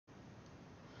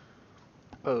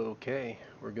Okay,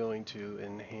 we're going to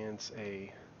enhance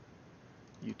a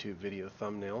YouTube video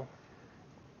thumbnail.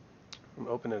 I'm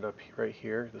opening it up right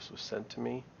here. This was sent to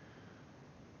me,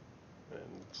 and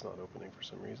it's not opening for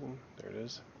some reason. There it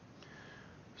is.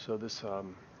 So this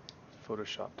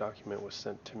Photoshop document was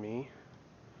sent to me,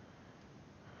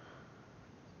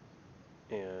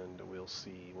 and we'll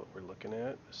see what we're looking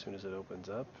at as soon as it opens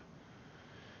up.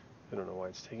 I don't know why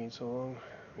it's taking so long.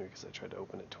 Maybe because I tried to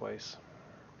open it twice.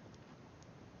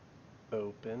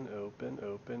 Open, open,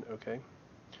 open. Okay.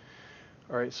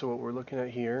 Alright, so what we're looking at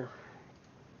here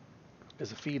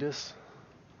is a fetus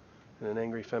and an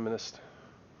angry feminist.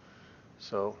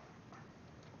 So,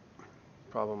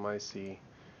 problem I see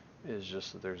is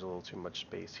just that there's a little too much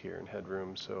space here in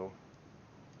headroom. So,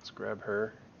 let's grab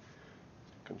her,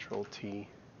 Control T,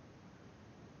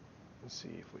 and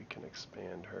see if we can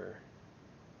expand her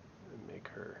and make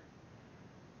her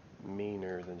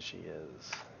meaner than she is.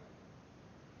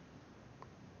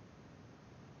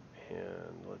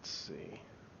 And let's see.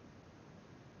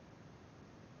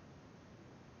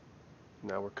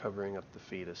 Now we're covering up the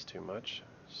fetus too much.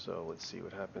 So let's see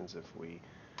what happens if we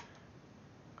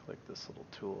click this little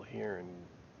tool here and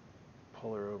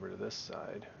pull her over to this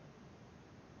side.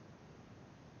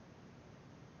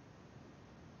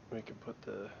 We can put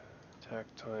the TAC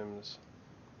times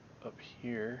up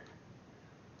here,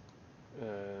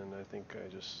 and I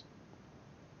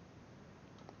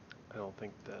don't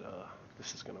think that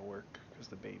this is gonna work because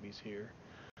the baby's here.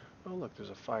 Oh look,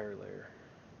 there's a fire layer.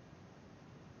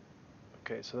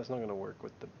 Okay, so that's not gonna work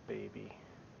with the baby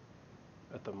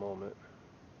at the moment.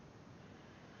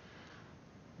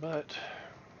 But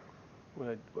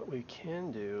what we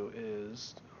can do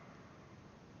is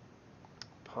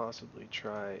possibly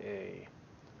try a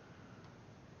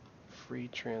free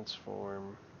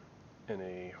transform and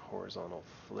a horizontal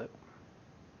flip.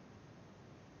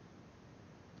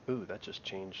 Ooh, that just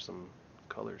changed some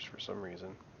colors for some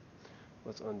reason.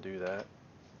 Let's undo that.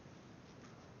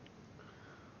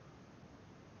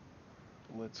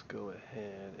 Let's go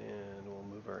ahead and we'll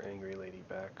move our angry lady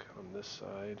back on this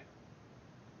side.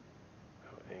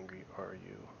 How angry are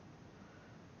you?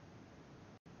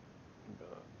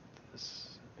 About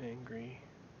this angry.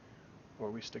 Or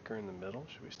we stick her in the middle?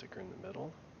 Should we stick her in the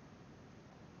middle?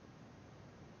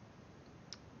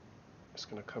 It's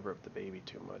going to cover up the baby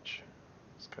too much.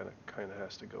 It's kind of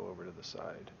has to go over to the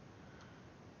side.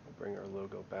 We'll bring our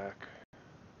logo back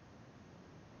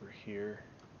over here.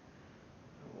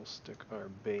 And we'll stick our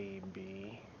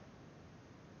baby.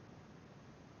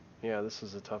 Yeah, this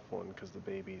is a tough one because the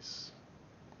baby's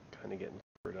kind of getting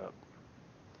covered up.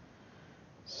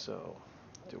 So,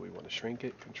 do we want to shrink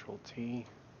it? Control T.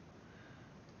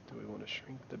 Do we want to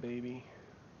shrink the baby?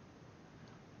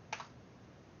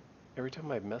 Every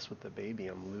time I mess with the baby,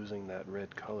 I'm losing that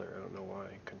red color. I don't know why.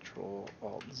 Control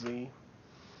Alt Z.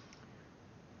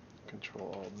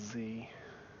 Control Alt Z.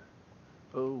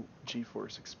 Oh,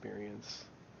 GeForce experience.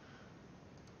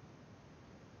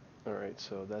 Alright,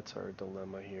 so that's our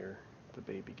dilemma here. The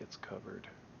baby gets covered.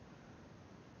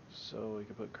 So we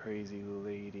could put crazy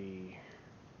lady.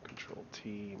 Control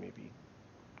T, maybe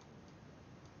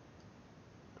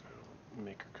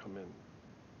make her come in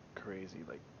crazy,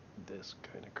 like this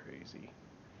kind of crazy.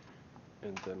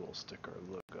 And then we'll stick our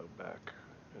logo back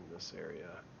in this area.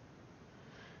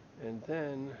 And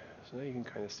then, so now you can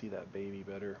kind of see that baby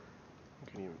better.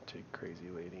 You can even take crazy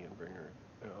lady and bring her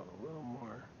out a little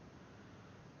more.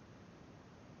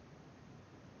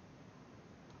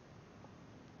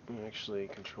 And actually,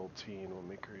 Control T and we'll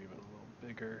make her even a little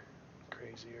bigger,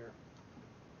 crazier.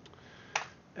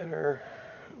 Enter.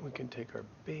 We can take our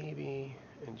baby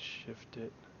and shift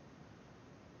it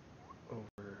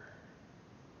over.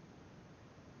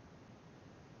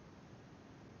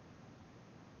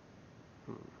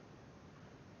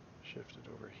 Shift it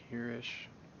over here-ish.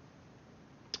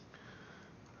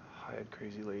 Hide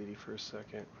crazy lady for a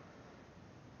second.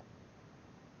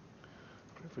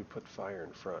 What if we put fire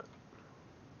in front?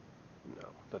 No,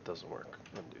 that doesn't work.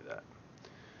 Undo that.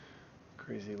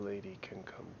 Crazy lady can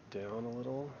come down a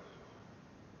little.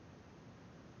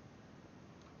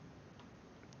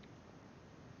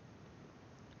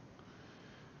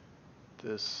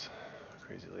 This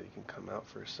crazy lady can come out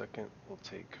for a second. We'll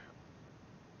take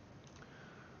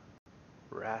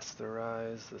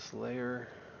rasterize this layer,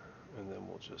 and then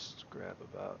we'll just grab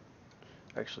about,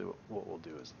 actually what we'll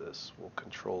do is this. We'll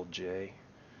Control J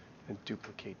and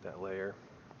duplicate that layer,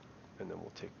 and then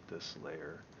we'll take this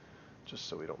layer just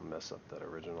so we don't mess up that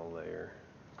original layer.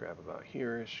 Grab about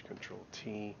here-ish, Control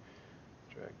T,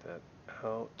 drag that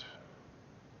out.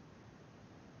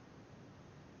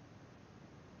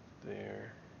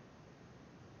 There.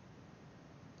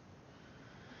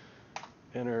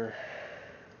 enter.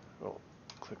 Oh,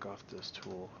 click off this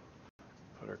tool.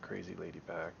 Put our crazy lady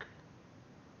back.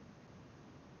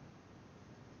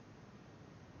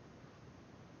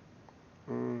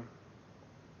 I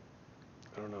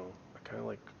don't know. I kind of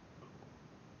like,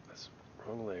 that's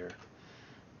wrong layer.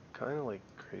 Kind of like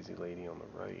crazy lady on the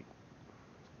right,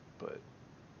 but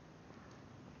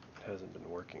it hasn't been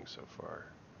working so far.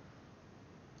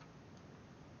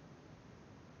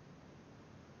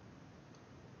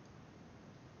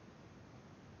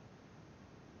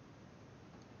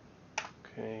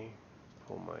 Okay,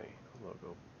 pull my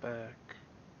logo back,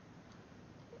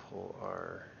 we'll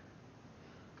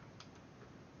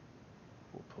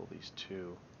pull these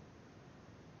two,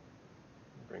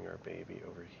 bring our baby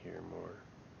over here more.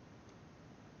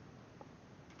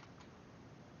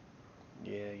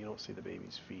 Yeah, you don't see the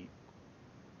baby's feet.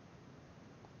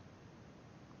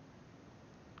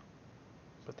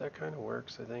 But that kind of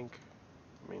works, I think.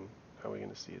 I mean, how are we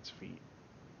going to see its feet?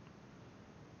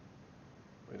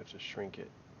 We'd have to shrink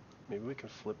it. Maybe we can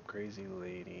flip crazy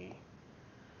lady.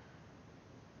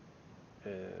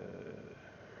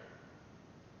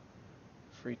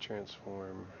 Free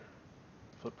transform.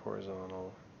 Flip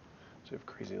horizontal. So we have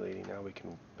crazy lady. Now we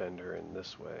can bend her in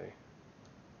this way.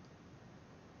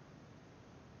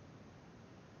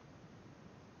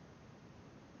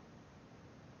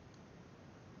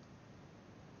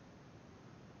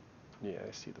 Yeah,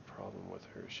 I see the problem with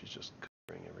her. She's just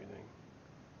covering everything.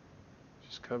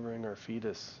 She's covering our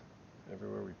fetus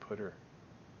everywhere we put her.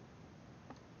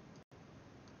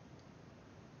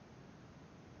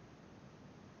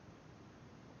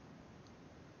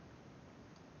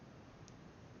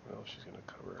 Well, if she's going to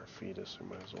cover our fetus, we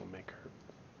might as well make her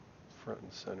front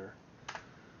and center.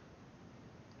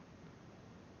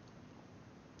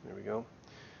 There we go.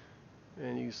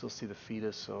 And you can still see the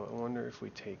fetus, so I wonder if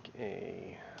we take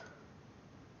a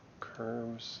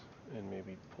curves and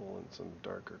maybe pull in some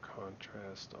darker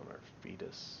contrast on our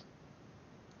fetus.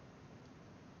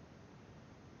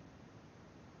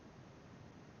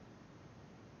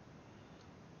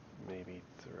 Maybe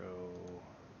throw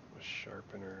a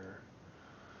sharpener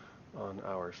on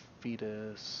our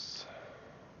fetus.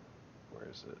 Where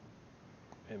is it?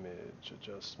 Image,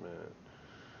 adjustment,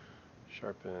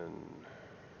 sharpen.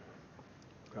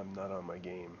 I'm not on my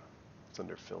game. It's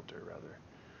under filter, rather.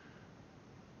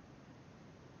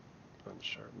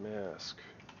 Unsharp mask.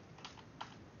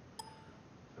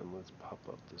 And let's pop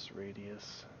up this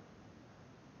radius.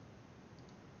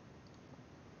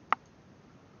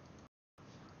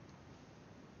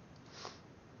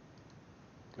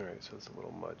 Alright, so it's a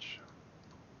little much.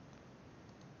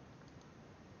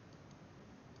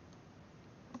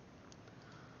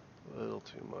 A little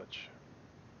too much.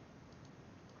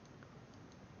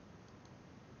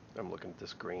 I'm looking at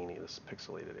this grainy, this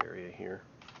pixelated area here.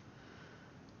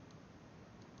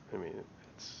 I mean,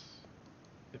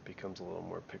 it becomes a little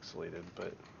more pixelated,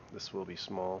 but this will be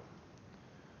small.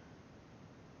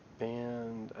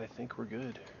 And I think we're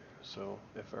good. So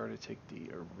if I were to take the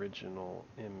original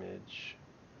image,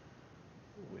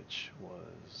 which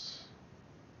was,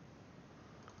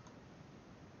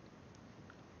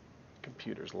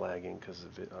 computer's lagging because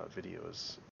the video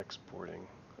is exporting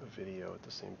a video at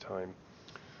the same time.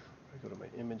 I go to my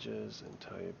images and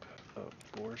type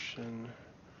abortion.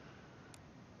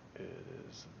 It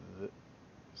is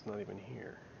it's not even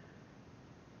here.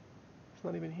 It's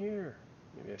not even here.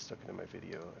 Maybe I stuck it in my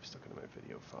video. I've stuck it in my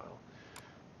video file.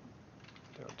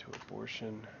 Down to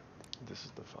abortion. This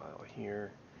is the file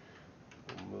here.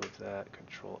 We'll move that,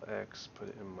 Control X, put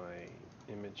it in my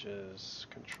images,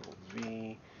 Control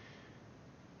V.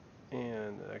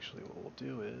 And actually what we'll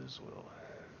do is we'll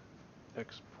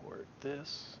export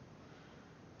this,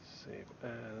 save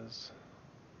as,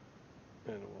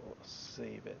 and we'll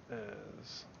save it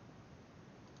as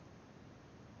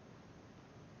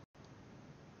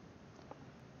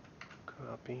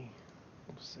copy.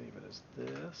 We'll save it as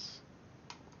this.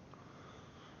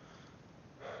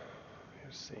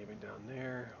 Here's saving down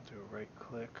there. I'll do a right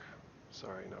click.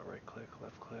 Sorry, not right click,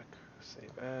 left click.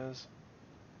 Save as.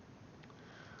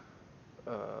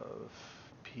 Of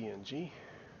PNG.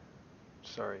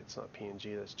 Sorry, it's not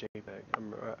PNG, that's JPEG.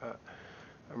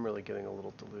 I'm really getting a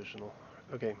little delusional.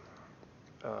 Okay,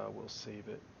 we'll save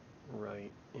it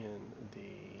right in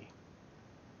the,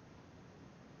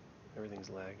 everything's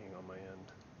lagging on my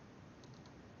end,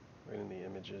 right in the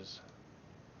images.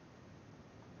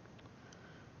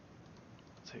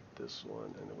 Take this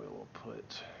one and we will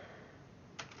put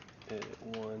edit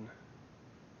 1, and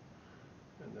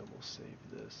then we'll save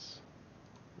this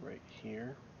right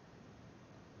here,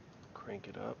 crank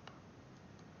it up,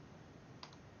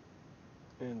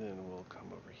 And then we'll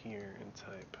come over here and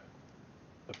type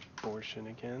abortion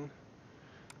again.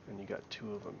 And you got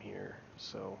 2 of them here.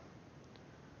 So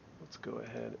let's go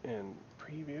ahead and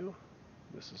preview.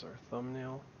 This is our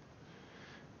thumbnail.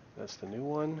 That's the new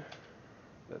one.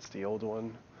 That's the old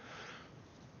one.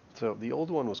 So the old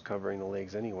one was covering the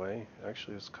legs anyway.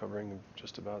 Actually, it was covering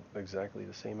just about exactly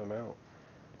the same amount.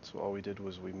 So all we did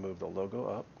was we moved the logo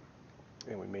up,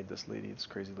 and we made this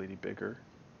crazy lady, bigger.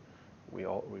 We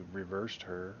reversed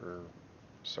her, or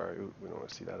sorry, we don't want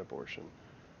to see that abortion.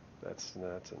 That's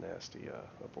a nasty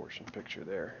abortion picture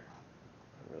there.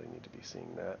 I really need to be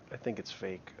seeing that. I think it's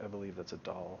fake. I believe that's a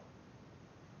doll.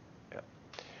 Yeah.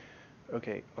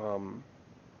 Okay.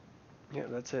 Yeah,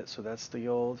 that's it. So that's the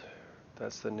old.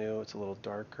 That's the new. It's a little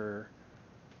darker.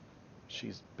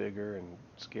 She's bigger and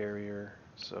scarier.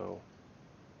 So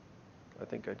I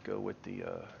think I'd go with the.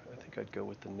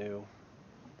 New.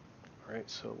 All right.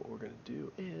 So what we're gonna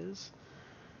do is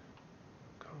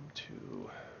come to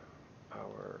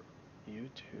our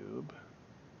YouTube.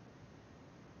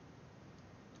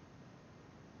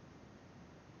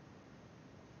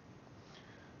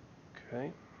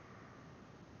 Okay.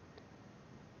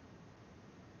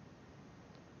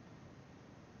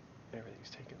 Everything's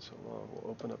taking so long.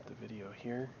 We'll open up the video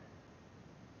here.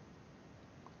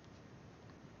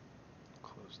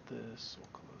 Close this, we'll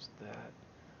close that.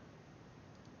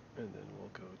 And then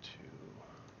we'll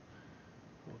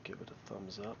give it a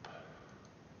thumbs up.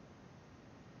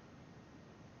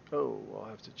 Oh, I'll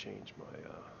have to change my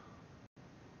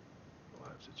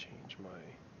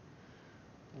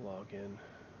login.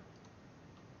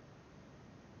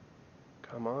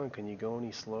 Come on, can you go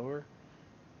any slower?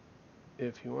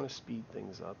 If you want to speed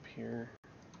things up here,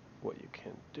 what you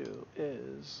can do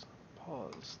is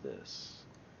pause this.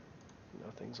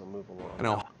 Now things will move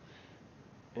along.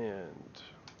 And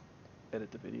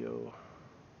edit the video.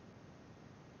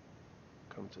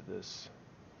 Come to this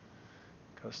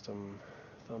custom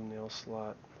thumbnail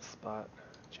spot,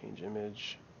 change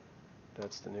image.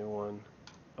 That's the new one.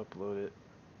 Upload it.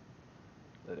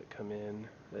 Let it come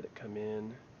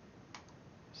in.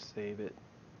 Save it.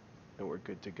 And we're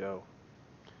good to go.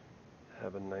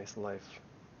 Have a nice life.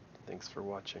 Thanks for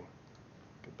watching.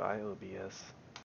 Goodbye, OBS.